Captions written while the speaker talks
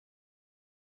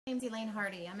name's Elaine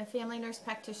Hardy. I'm a family nurse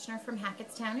practitioner from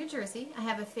Hackettstown, New Jersey. I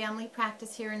have a family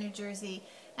practice here in New Jersey,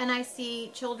 and I see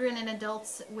children and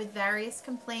adults with various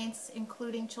complaints,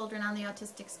 including children on the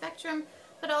autistic spectrum,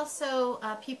 but also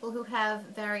people who have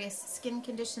various skin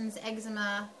conditions,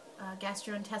 eczema,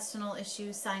 gastrointestinal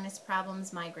issues, sinus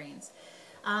problems, migraines.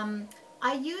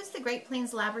 I use the Great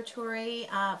Plains Laboratory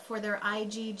for their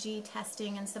IgG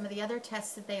testing and some of the other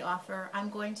tests that they offer. I'm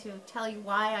going to tell you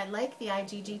why I like the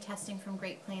IgG testing from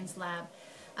Great Plains Lab.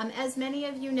 As many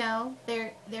of you know,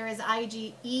 there is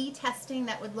IgE testing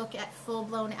that would look at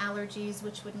full-blown allergies,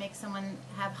 which would make someone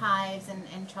have hives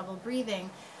and trouble breathing.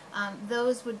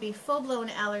 Those would be full-blown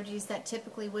allergies that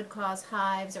typically would cause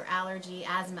hives or allergy,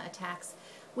 asthma attacks.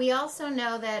 We also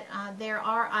know that there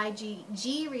are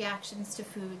IgG reactions to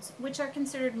foods, which are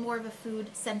considered more of a food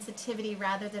sensitivity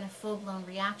rather than a full-blown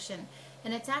reaction.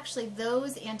 And it's actually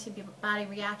those antibody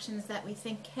reactions that we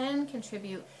think can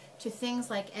contribute to things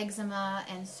like eczema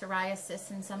and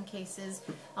psoriasis in some cases,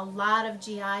 a lot of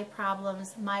GI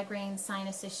problems, migraine,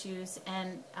 sinus issues,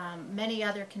 and many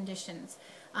other conditions.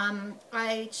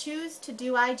 I choose to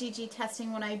do IgG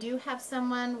testing when I do have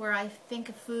someone where I think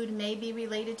a food may be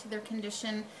related to their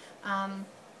condition, and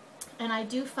I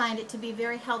do find it to be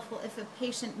very helpful if a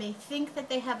patient may think that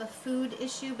they have a food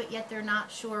issue, but yet they're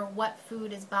not sure what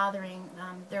food is bothering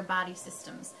their body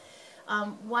systems.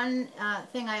 One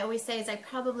thing I always say is I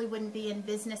probably wouldn't be in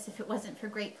business if it wasn't for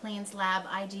Great Plains Lab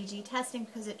IgG testing,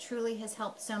 because it truly has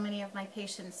helped so many of my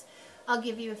patients. I'll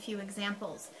give you a few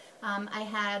examples. I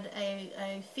had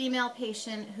a female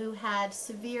patient who had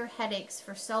severe headaches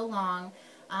for so long,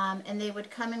 and they would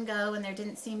come and go, and there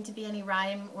didn't seem to be any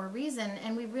rhyme or reason,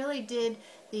 and we really did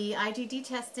the IgG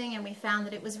testing, and we found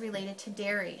that it was related to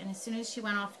dairy, and as soon as she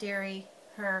went off dairy,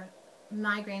 her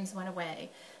migraines went away.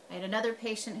 I had another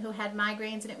patient who had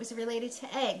migraines, and it was related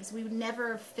to eggs. We would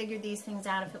never have figured these things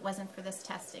out if it wasn't for this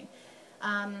testing.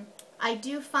 I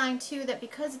do find, too, that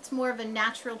because it's more of a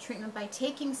natural treatment by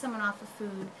taking someone off of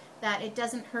food, that it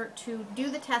doesn't hurt to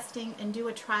do the testing and do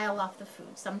a trial off the food.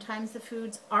 Sometimes the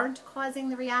foods aren't causing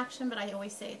the reaction, but I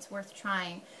always say it's worth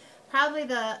trying. Probably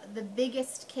the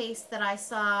biggest case that I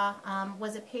saw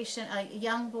was a patient, a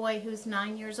young boy who's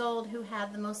 9 years old, who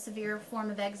had the most severe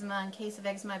form of eczema and case of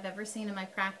eczema I've ever seen in my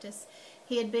practice.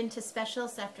 He had been to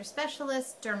specialist after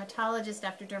specialist, dermatologist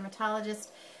after dermatologist,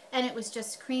 and it was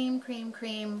just cream, cream,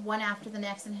 cream, one after the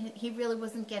next, and he really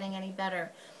wasn't getting any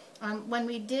better. When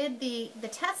we did the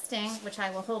testing, which I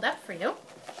will hold up for you,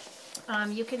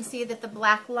 you can see that the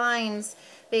black lines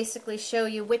basically show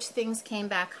you which things came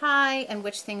back high and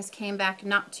which things came back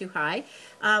not too high.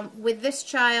 With this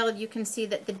child, you can see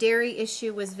that the dairy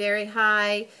issue was very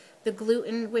high, the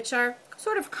gluten, which are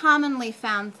sort of commonly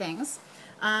found things.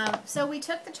 So we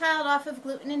took the child off of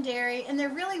gluten and dairy, and there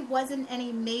really wasn't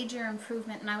any major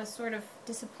improvement, and I was sort of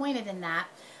disappointed in that.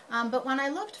 But when I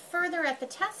looked further at the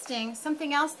testing,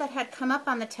 something else that had come up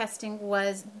on the testing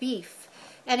was beef.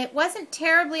 And it wasn't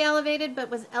terribly elevated,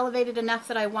 but was elevated enough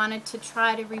that I wanted to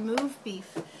try to remove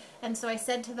beef. And so I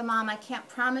said to the mom, I can't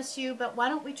promise you, but why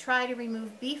don't we try to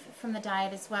remove beef from the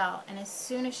diet as well? And as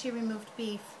soon as she removed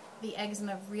beef, the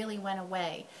eczema really went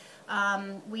away.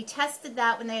 We tested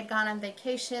that when they had gone on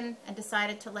vacation and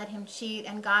decided to let him cheat,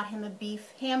 and got him a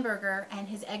beef hamburger, and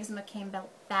his eczema came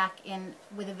back in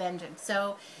with a vengeance.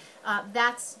 So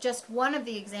that's just one of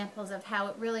the examples of how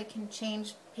it really can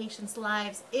change patients'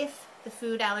 lives if the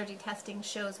food allergy testing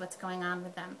shows what's going on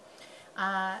with them.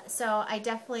 So I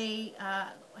definitely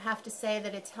have to say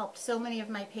that it's helped so many of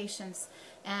my patients,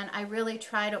 and I really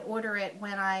try to order it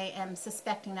when I am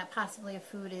suspecting that possibly a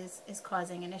food is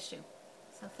causing an issue.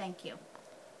 So thank you.